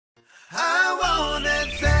I wanna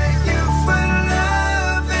thank you for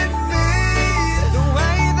loving me the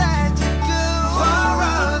way that you do, for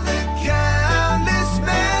all the countless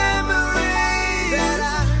memories that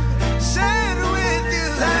I shared with you.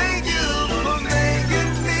 Thank you for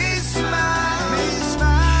making me smile,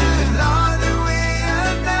 and all the way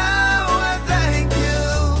up now, I thank you.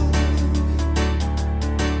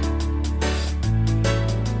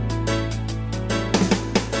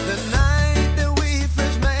 The night that we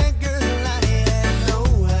first met, girl, I had no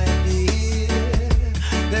idea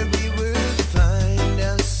that we would find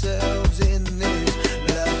ourselves in this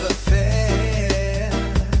love affair.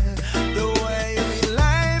 The way we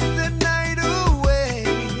laughed the night away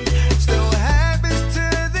still happens to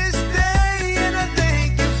this day, and I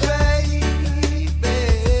thank you, baby.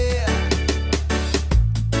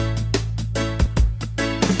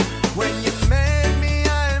 When you met me,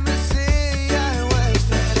 I must say I was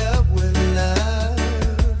fed up with love,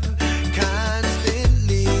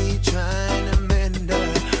 constantly trying to mend a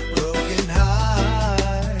broken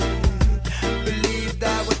heart. Believed I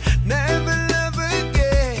would never love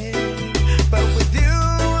again, but with you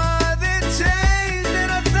all that changed,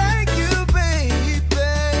 and I thank you, baby.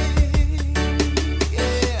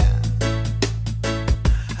 Yeah.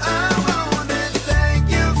 I wanna thank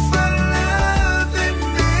you for loving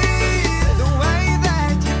me the way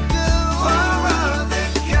that you do, for all the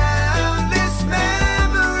countless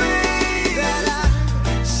memories that I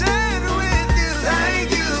shared with you. Thank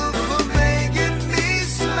you for making me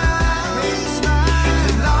smile,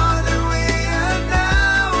 and all the way up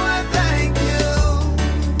now, I thank you.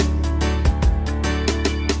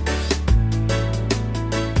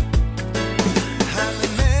 I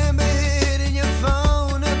remember hitting your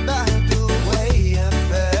phone about the way I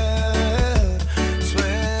felt.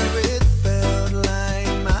 Swear it felt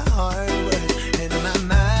like my heart was in my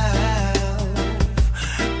mouth.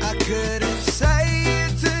 I couldn't say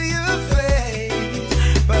it to your face,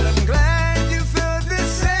 but I'm glad you felt the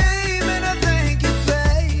same, and I thank you,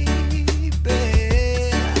 baby.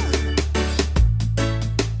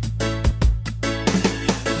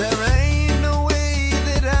 There ain't no way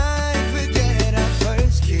that I forget our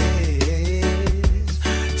first kiss.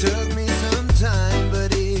 Took me some time,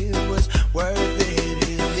 but it was worth it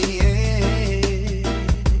in the end.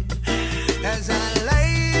 As I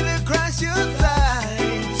laid across your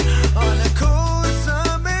thighs on a cool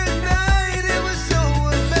summer night, it was so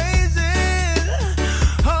amazing.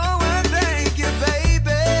 Oh, I thank you,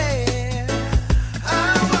 baby. I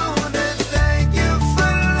wanna thank you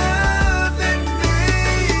for loving me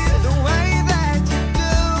the way that you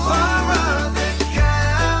do, for all the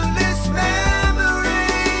countless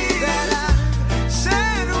memories that I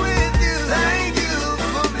shared with you. Thank you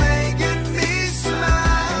for making me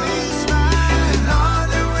smile, and all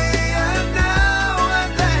the way up now, I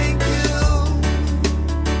thank you.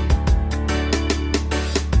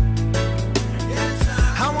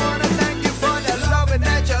 I wanna thank you for the loving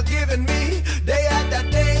that you're giving me, day after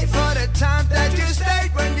day, for the time that you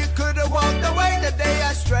stayed when you could've walked away. The day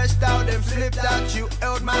I stressed out and flipped out, you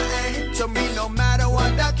held my hand. To me, no matter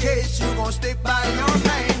what the case, you gon' stick by your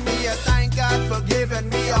man. Me, I thank God for giving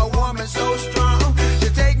me a